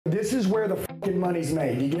This is where the fucking money's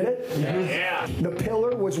made. You get it? Yeah. The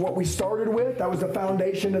pillar was what we started with. That was the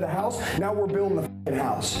foundation of the house. Now we're building the fucking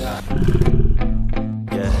house. Yeah.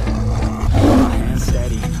 My hands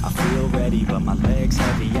steady, I feel ready, but my legs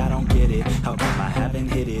heavy. I don't get it. How come I haven't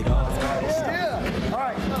hit it off? Yeah. All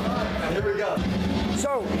right. Here we go.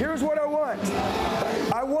 So here's what I want.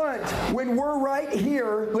 I want, when we're right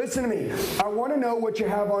here, listen to me. I want to know what you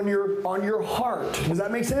have on your heart. Does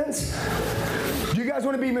that make sense? Do you guys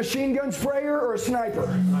want to be machine gun sprayer or a sniper?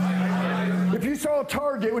 If you saw a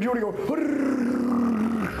target, would you want to go,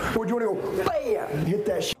 or would you want to go, bam, hit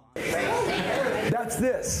that shit? That's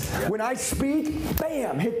this. When I speak,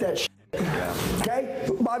 bam, hit that shit. Okay?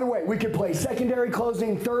 By the way, we could play secondary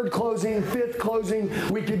closing, third closing, fifth closing.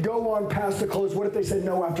 We could go on past the close. What if they said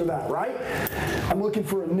no after that, right? I'm looking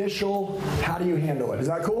for initial. How do you handle it? Is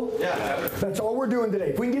that cool? Yeah. That's all we're doing today.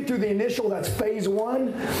 If we can get through the initial, that's phase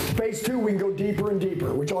one. Phase two, we can go deeper and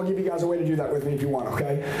deeper, which I'll give you guys a way to do that with me if you want,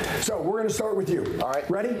 okay? So we're going to start with you. All right.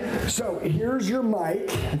 Ready? So here's your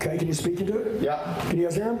mic. Okay, can you speak into it? Yeah. Can you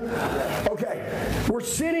guys hear him? Okay. We're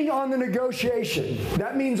sitting on the negotiation.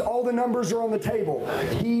 That means all the numbers are on the table.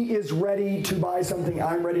 He is ready to buy something.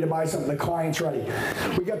 I'm ready to buy something. The client's ready.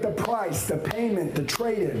 We got the price, the payment, the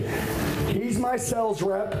trade-in. He's my sales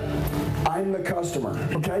rep. I'm the customer.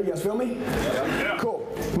 Okay, you guys feel me? Yeah. Cool.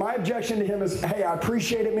 My objection to him is, hey, I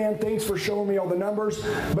appreciate it, man. Thanks for showing me all the numbers,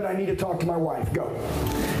 but I need to talk to my wife. Go.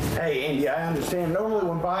 Hey, Andy, I understand. Normally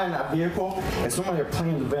when buying that vehicle, it's normally a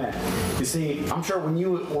planned event. You see, I'm sure when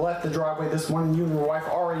you left the driveway this morning, you and your wife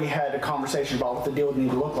already had a conversation about what the deal would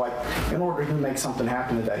need to look like in order to make something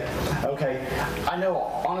happen today. Okay, I know,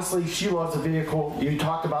 honestly, she loves the vehicle. You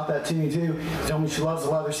talked about that to me, too. You told me she loves the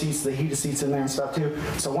leather seats, the heated seats in there and stuff, too.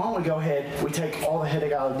 So why don't we go ahead, we take all the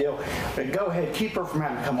headache out of the deal, but go ahead, keep her from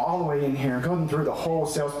having to come all the way in here, going through the whole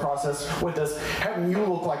sales process with us, having you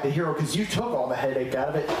look like the hero because you took all the headache out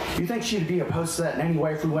of it. You think she'd be opposed to that in any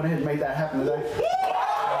way if we went ahead and made that happen today?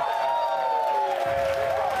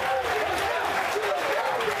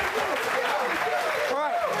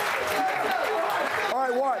 All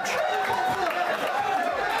right, watch.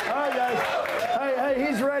 All right, guys. Hey,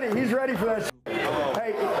 he's ready. He's ready for that.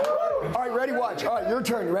 Hey, all right, ready? Watch. All right, your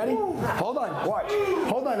turn. You ready? Hold on. Watch.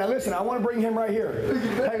 Hold on. Now listen, I want to bring him right here.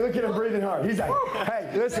 Hey, look at him breathing hard. He's like,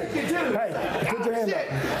 hey, listen. Hey, put your hand up.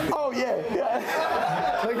 Oh, yeah.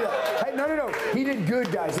 Look at that. Hey, no. He did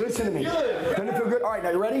good, guys. Listen to me. Doesn't it feel good? All right,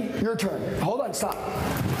 now you ready? Your turn. Hold on. Stop.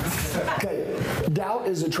 Okay. Doubt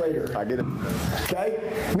is a traitor. I get it. Okay?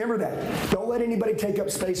 Remember that. Don't let anybody take up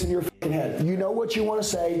space in your fucking head. You know what you want to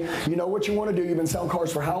say. You know what you want to do. You've been selling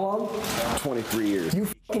cars for how long? 23 years. You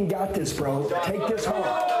fucking got this, bro. Take this home.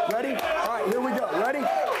 Ready? All right, here we go. Ready?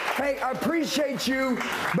 Hey, I appreciate you,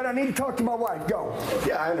 but I need to talk to my wife. Go.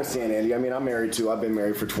 Yeah, I understand, Andy. I mean, I'm married too. I've been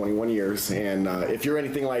married for 21 years. And if you're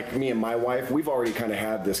anything like me and my wife, we've already kind of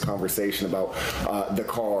had this conversation about the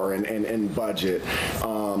car and budget.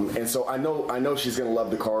 And so I know she's going to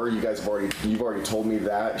love the car. You've already told me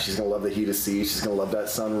that. She's going to love the heated seats. She's going to love that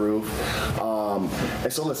sunroof.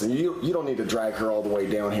 And so listen, you don't need to drag her all the way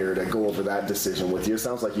down here to go over that decision with you. It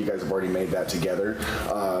sounds like you guys have already made that together.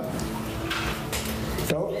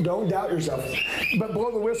 Don't doubt yourself. But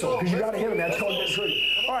blow the whistle, because you got to hit him. That's called get through.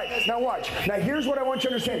 All right, now watch. Now here's what I want you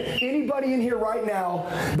to understand. Anybody in here right now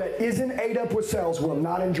that isn't ate up with sales will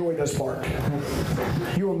not enjoy this part.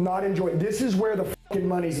 You will not enjoy it. This is where the fucking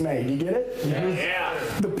money's made. You get it? Yeah.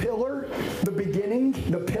 The pillar, the beginning,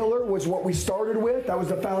 the pillar was what we started with. That was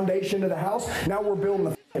the foundation of the house. Now we're building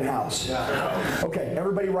the fucking house. Okay,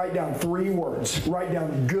 everybody write down 3 words. Write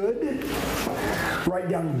down good, write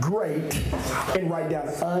down great, and write down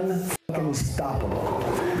unstoppable.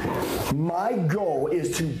 My goal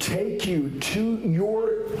is to take you to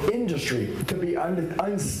your industry to be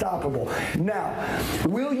unstoppable. Now,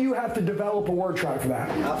 will you have to develop a word track for that?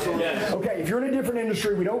 Absolutely. Yes. Okay, if you're in a different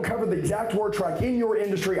industry, we don't cover the exact word track in your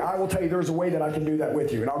industry, I will tell you there's a way that I can do that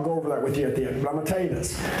with you, and I'll go over that with you at the end. But I'm going to tell you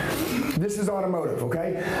this. This is automotive,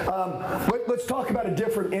 okay? Let's talk about a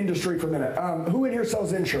different industry for a minute. Who in here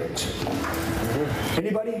sells insurance?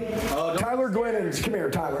 Anybody? Tyler Glennon, come here,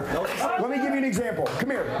 Tyler. Let me give you an example. Come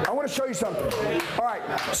here. I want to show you something. All right,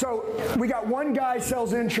 so we got one guy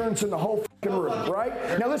sells insurance in the whole fucking room,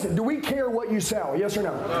 right? Now listen, do we care what you sell? Yes or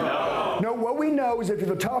no? No, what we know is if you're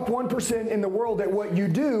the top 1% in the world at what you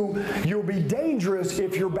do, you'll be dangerous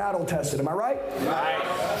if you're battle tested. Am I right? Right.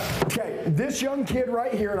 Okay, this young kid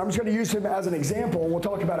right here, and I'm just going to use him as an example, and we'll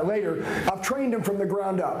talk about it later. I've trained him from the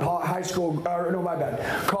ground up. High school,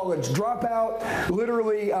 college dropout,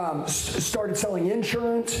 literally started selling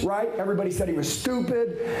insurance, right? Everybody said he was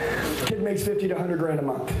stupid. Kid makes 50 to 100 grand a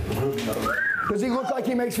month. Does he look like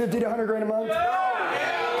he makes 50 to 100 grand a month?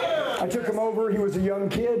 I took him over. He was a young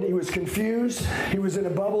kid. He was confused. He was in a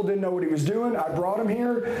bubble, didn't know what he was doing. I brought him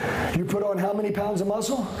here. You put on how many pounds of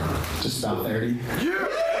muscle? Just about 30.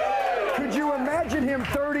 Could you imagine him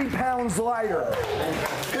 30 pounds lighter?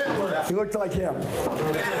 He looked like him.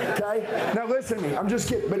 Okay? Now listen to me. I'm just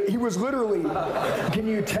kidding. But he was literally, can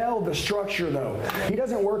you tell the structure though? He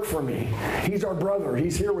doesn't work for me. He's our brother.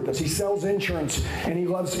 He's here with us. He sells insurance and he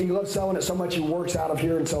loves selling it so much he works out of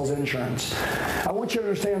here and sells insurance. I want you to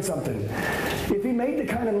understand something. If he made the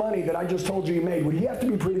kind of money that I just told you he made, would he have to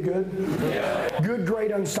be pretty good? Good,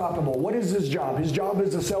 great, unstoppable. What is his job? His job is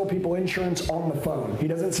to sell people insurance on the phone. He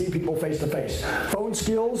doesn't see people face to face. Phone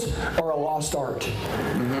skills are a lost art.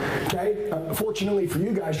 Okay? Fortunately for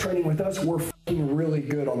you guys training with us, we're really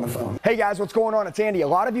good on the phone. Hey guys, what's going on? It's Andy. A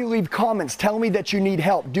lot of you leave comments telling me that you need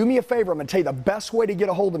help. Do me a favor. I'm going to tell you the best way to get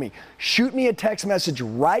a hold of me. Shoot me a text message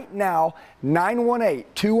right now,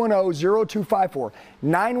 918-210-0254.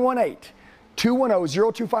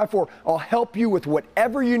 918-210-0254. I'll help you with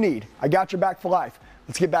whatever you need. I got your back for life.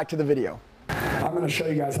 Let's get back to the video. I'm going to show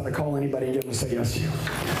you guys how to call anybody and get them to say yes to you.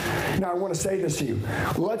 Now, I want to say this to you.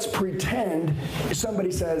 Let's pretend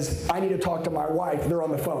somebody says, I need to talk to my wife. They're on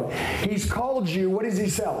the phone. He's called you. What does he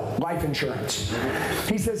sell? Life insurance.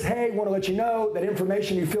 He says, hey, I want to let you know that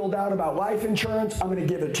information you filled out about life insurance, I'm going to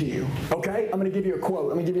give it to you. Okay? I'm going to give you a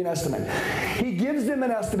quote. I'm going to give you an estimate. He gives them an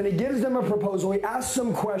estimate. He gives them a proposal. He asks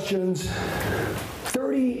some questions.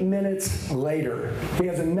 30 minutes later, he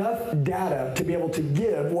has enough data to be able to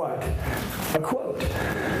give what? A quote.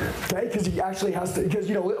 Okay? Because he actually has to, because,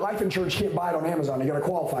 you know, life insurance, you can't buy it on Amazon. You got to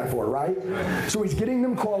qualify for it, right? So he's getting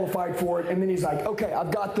them qualified for it, and then he's like, okay,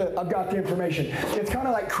 I've got the information. It's kind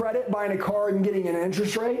of like credit, buying a car and getting an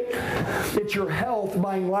interest rate. It's your health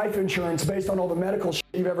buying life insurance based on all the medical shit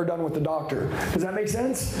you've ever done with the doctor. Does that make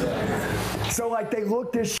sense? So like they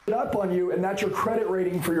look this shit up on you, and that's your credit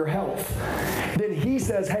rating for your health. Then he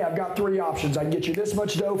says, hey, I've got 3 options. I can get you this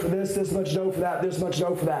much dough for this much dough for that, this much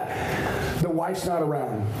dough for that. The wife's not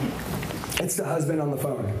around. It's the husband on the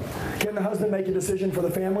phone. Can the husband make a decision for the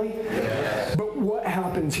family? Yes. But what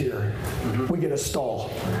happens here? We get a stall.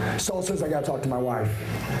 Stall says, I got to talk to my wife.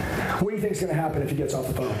 What do you think is going to happen if he gets off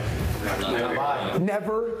the phone?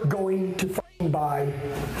 Never going to buy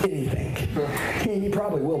anything. He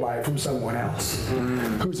probably will buy it from someone else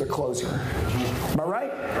who's a closer. Am I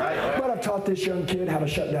right? Right. But I've taught this young kid how to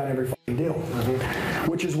shut down every fucking deal,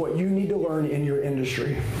 which is what you need to learn in your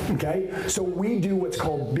industry. Okay? So we do what's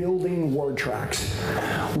called building word tracks.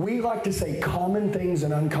 We like to say common things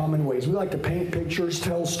in uncommon ways. We like to paint pictures,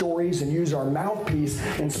 tell stories, and use our mouthpiece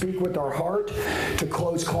and speak with our heart to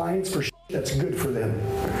close clients for shit that's good for them.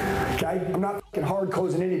 Okay? I'm not fucking hard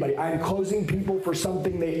closing anybody. I'm closing people for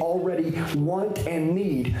something they already want and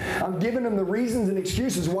need. I'm giving them the reasons and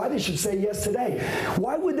excuses why they should say yes today.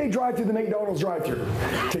 Why would they drive through the McDonald's drive-thru?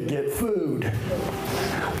 To get food.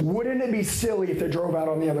 Wouldn't it be silly if they drove out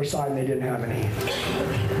on the other side and they didn't have any?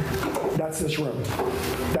 That's this room.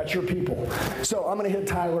 That's your people. So I'm going to hit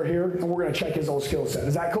Tyler here, and we're going to check his old skill set.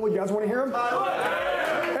 Is that cool? You guys want to hear him?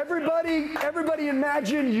 Everybody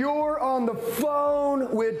imagine you're on the phone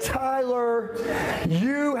with Tyler.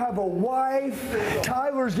 You have a wife.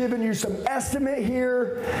 Tyler's giving you some estimate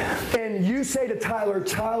here. And you say to Tyler,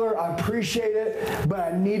 Tyler, I appreciate it, but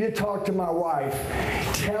I need to talk to my wife.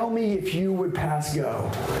 Tell me if you would pass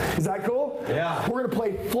go. Is that cool? Yeah. We're going to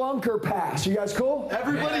play flunk or pass. You guys cool?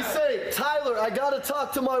 Everybody say, Tyler, I got to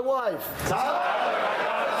talk to my wife. Tyler, I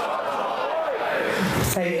got to talk to my wife.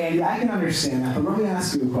 Hey, Andy, I can understand that, but let me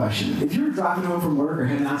ask you a question. If you were driving home from work or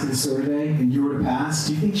heading out to the store today and you were to pass,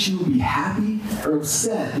 do you think she would be happy or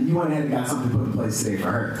upset that you went ahead and got something put in place today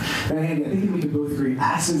for her? Now, Andy, I think that we can both agree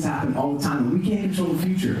accidents happen all the time and we can't control the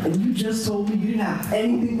future. And you just told me you didn't have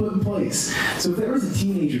anything put in place. So if there was a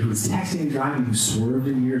teenager who was texting and driving who swerved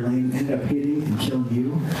into your lane and ended up hitting and killing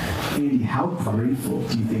you, Andy, how grateful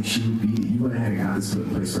do you think she would be that you went ahead and got this put in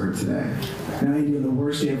place for her today? Now, Andy, on the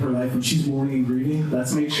worst day of her life, when she's mourning and grieving,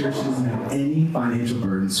 let's make sure she doesn't have any financial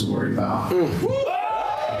burdens to worry about.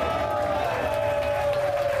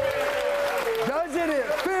 Doesn't it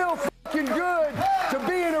feel fucking good to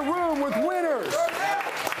be in a room with winners?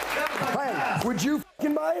 Hey, would you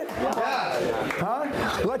fucking buy it? Huh?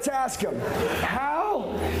 Let's ask him.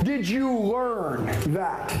 How did you learn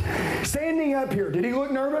that? Standing up here, did he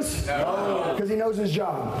look nervous? No. Because he knows his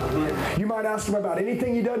job. You might ask him about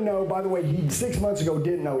anything he doesn't know. By the way, he 6 months ago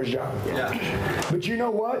didn't know his job. Yeah. But you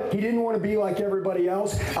know what? He didn't want to be like everybody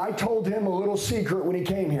else. I told him a little secret when he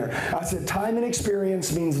came here. I said, time and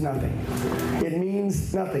experience means nothing. It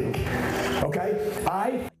means nothing. Okay?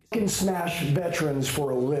 I fucking smash veterans for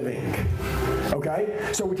a living. Okay?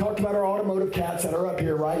 So we talked about our automotive cats that are up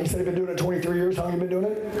here, right? You said you've been doing it 23 years. How long have you been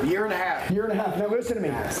doing it? Year and a half. Year and a half. Now listen to me.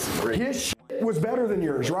 His shit was better than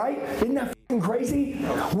yours, right? Isn't that fucking crazy?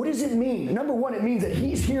 What does it mean? Number one, it means that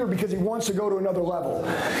he's here because he wants to go to another level.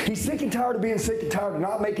 He's sick and tired of being sick and tired of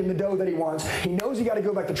not making the dough that he wants. He knows he got to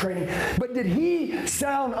go back to training. But did he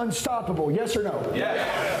sound unstoppable? Yes or no?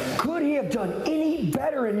 Yeah. Could he have done any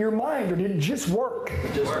better in your mind, or did it just work?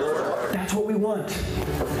 That's what we want.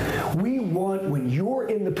 We want when you're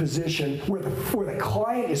in the position where the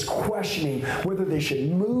client is questioning whether they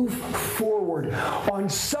should move forward on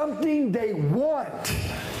something they want,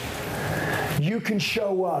 you can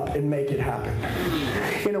show up and make it happen.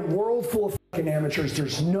 In a world full of fucking amateurs,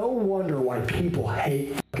 there's no wonder why people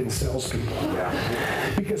hate fucking salespeople.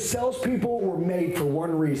 Because salespeople were made for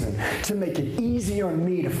one reason, to make it easy on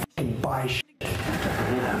me to fucking buy shit.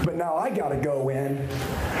 But now I gotta go in,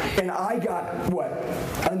 and I got, what,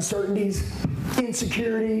 uncertainties,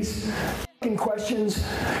 insecurities, fucking questions.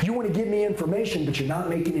 You want to give me information, but you're not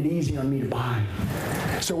making it easy on me to buy.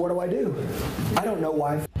 So what do? I don't know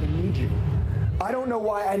why I fucking need you. I don't know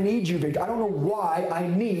why I need you, Victor. I don't know why I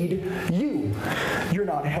need you. You're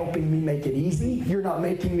not helping me make it easy. You're not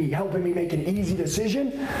helping me make an easy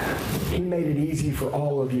decision. He made it easy for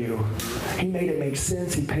all of you. He made it make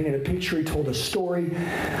sense. He painted a picture. He told a story.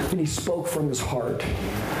 And he spoke from his heart.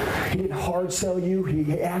 He didn't hard sell you.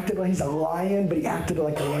 He acted like he's a lion, but he acted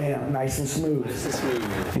like a lamb, nice and smooth.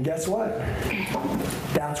 And guess what?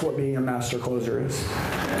 That's what being a master closer is.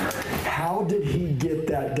 How did he get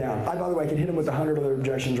that down? By the way, I can hit him with 100 other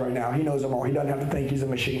objections right now. He knows them all. He doesn't have to think he's a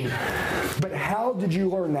machine. But how did you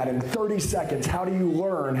learn that in 30 seconds? How do you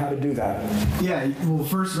learn how to do that? Yeah, well,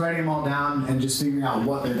 first writing them all down and just figuring out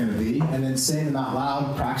what they're going to be, and then saying them out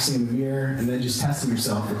loud, practicing in the mirror, and then just testing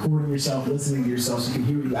yourself, recording yourself, listening to yourself so you can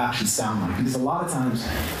hear what you actually sound like. Because a lot of times,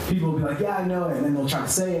 people will be like, yeah, I know it, and then they'll try to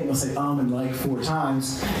say it, and they'll say and like 4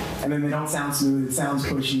 times, and then they don't sound smooth, it sounds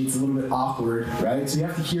pushy, it's a little bit awkward, right? So you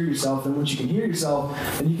have to hear yourself, and once you can hear yourself,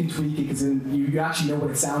 then you can tweak it, because then you actually know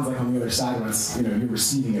what it sounds like on the other side when it's, you're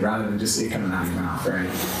receiving it rather than just it coming out of your mouth, right?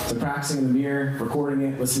 So practicing in the mirror, recording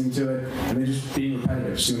it, listening to it, and then just being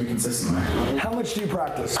repetitive, just doing it consistently. How much do you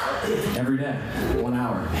practice? Every day, 1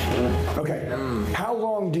 hour. Okay. How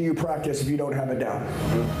long do you practice if you don't have it down?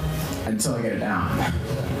 Until I get it down.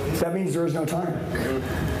 That means there is no time.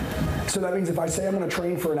 So that means if I say I'm going to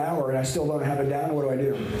train for an hour and I still don't have it down, what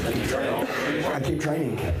do? I keep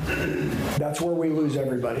training. That's where we lose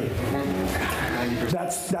everybody.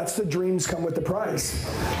 That's the dreams come with the price.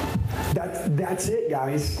 That's it,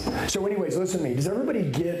 guys. So anyways, listen to me. Does everybody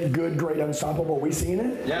get good, great, unstoppable? Are we seeing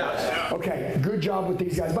it? Yeah. Okay, good job with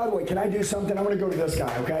these guys. By the way, can I do something? I'm going to go to this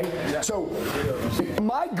guy, okay? Yeah. So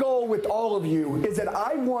my goal with all of you is that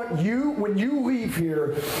I want you, when you leave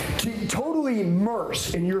here, to totally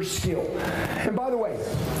immerse in your skill. And by the way,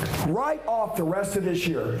 right off the rest of this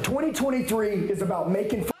year, 2023 is about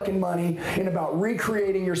making fucking money and about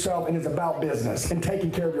recreating yourself, and it's about business and taking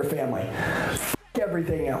care of your family.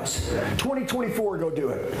 Everything else. 2024, go do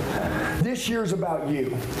it. This year's about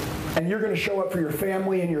you. And you're going to show up for your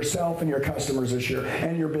family and yourself and your customers this year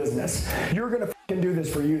and your business. You're going to fucking do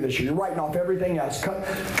this for you this year. You're writing off everything else.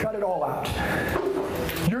 Cut it all out.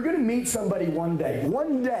 You're going to meet somebody one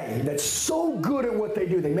day that's so good at what they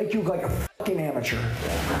do, they make you look like a fucking amateur.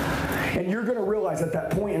 And you're going to realize at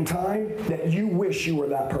that point in time that you wish you were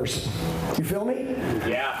that person. You feel me?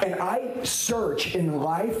 Yeah. And I search in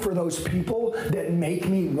life for those people that make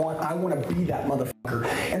me I want to be that motherfucker.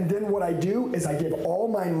 And then what I do is I give all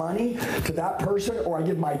my money to that person, or I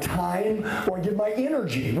give my time, or I give my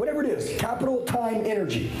energy, whatever it is, capital time,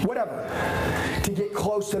 energy, whatever, to get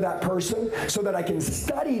close to that person so that I can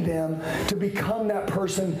study them to become that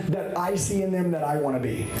person that I see in them that I want to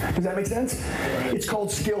be. Does that make sense? It's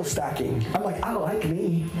called skill stacking. I'm like, I like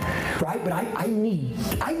me, right? But I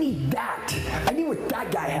need that. I need what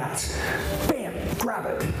that guy has. Bam, grab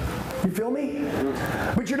it. You feel me?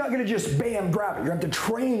 But you're not going to just bam, grab it. You have to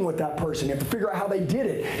train with that person. You have to figure out how they did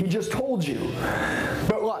it. He just told you.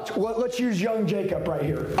 But watch, let's use young Jacob right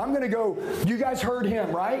here. I'm going to go, you guys heard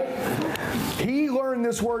him, right? He learned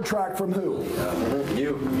this word track from who?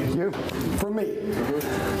 You. From me.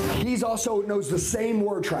 He's also knows the same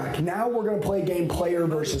word track. Now we're going to play a game player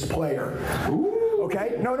versus player. Ooh.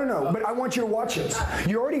 Okay? No. But I want you to watch this.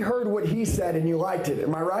 You already heard what he said and you liked it.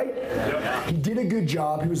 Am I right? Yep. He did a good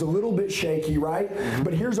job. He was a little bit shaky, right?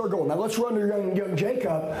 But here's our goal. Now let's run to young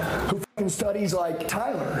Jacob, who studies like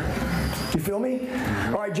Tyler. You feel me?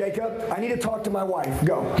 All right, Jacob, I need to talk to my wife.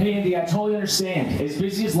 Go. Hey, Andy, I totally understand. As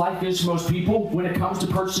busy as life is for most people, when it comes to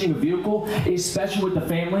purchasing a vehicle, especially with the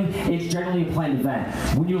family, it's generally a planned event.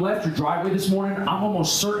 When you left your driveway this morning, I'm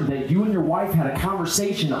almost certain that you and your wife had a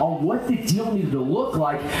conversation on what the deal needed to look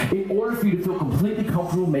like in order for you to feel completely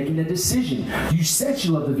comfortable making a decision. You said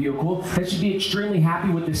you love the vehicle, that you'd be extremely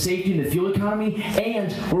happy with the safety and the fuel economy,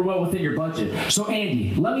 and we're well within your budget. So,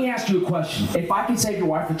 Andy, let me ask you a question. If I can save your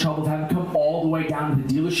wife the trouble of having to come all the way down to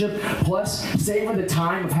the dealership, plus save her the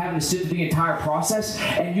time of having to sit through the entire process,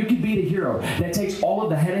 and you could be the hero that takes all of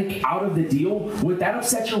the headache out of the deal, would that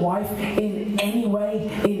upset your wife in any way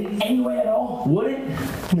at all? Would it?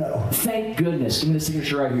 No. Thank goodness. Give me the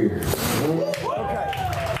signature right here.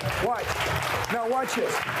 Okay. Watch. Now watch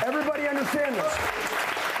this. Everybody understand this.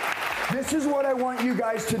 This is what I want you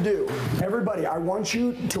guys to do. Everybody, I want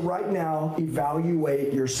you to right now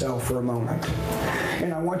evaluate yourself for a moment.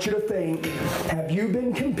 And I want you to think, have you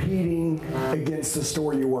been competing against the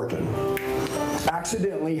store you work in?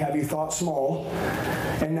 Accidentally, have you thought small,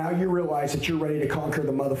 and now you realize that you're ready to conquer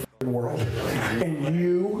the motherfucking world. And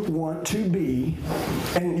you want to be,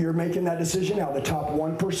 and you're making that decision now, the top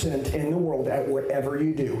 1% in the world at whatever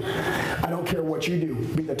you do. I don't care what you do,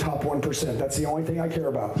 be the top 1%. That's the only thing I care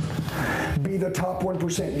about. Be the top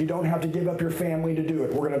 1%. You don't have to give up your family to do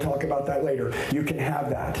it. We're going to talk about that later. You can have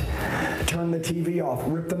that. Turn the TV off.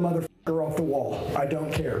 Rip the motherfucker off the wall. I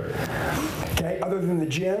don't care. Okay? Other than the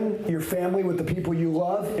gym, your family with the people you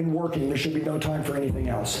love, and working, there should be no time for anything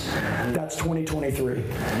else. That's 2023.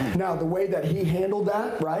 Now, the way that he handled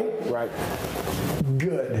that, right? Right.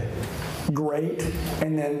 Good. Great,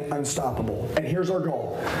 and then unstoppable. And here's our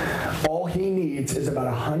goal. All he needs is about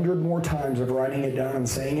 100 more times of writing it down and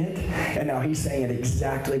saying it, and now he's saying it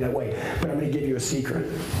exactly that way. But I'm going to give you a secret.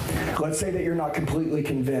 Let's say that you're not completely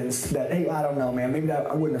convinced that, hey, I don't know, man, maybe that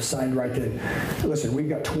I wouldn't have signed right then. Listen, we've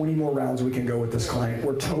got 20 more rounds we can go with this client.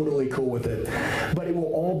 We're totally cool with it. But it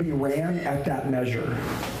will all be ran at that measure.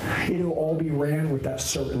 It'll all be ran with that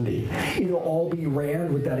certainty. It'll all be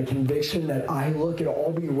ran with that conviction that it'll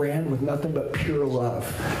all be ran with nothing but pure love.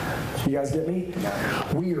 You guys get me?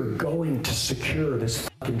 We are going to secure this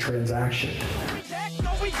fucking transaction.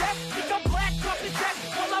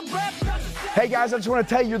 Hey guys, I just want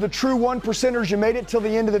to tell you, you're the true 1%ers. You made it till the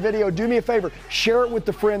end of the video. Do me a favor, share it with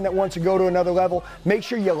the friend that wants to go to another level. Make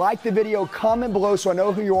sure you like the video, comment below so I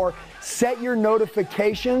know who you are, set your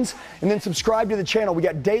notifications, and then subscribe to the channel. We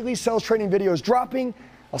got daily sales training videos dropping.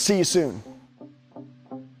 I'll see you soon.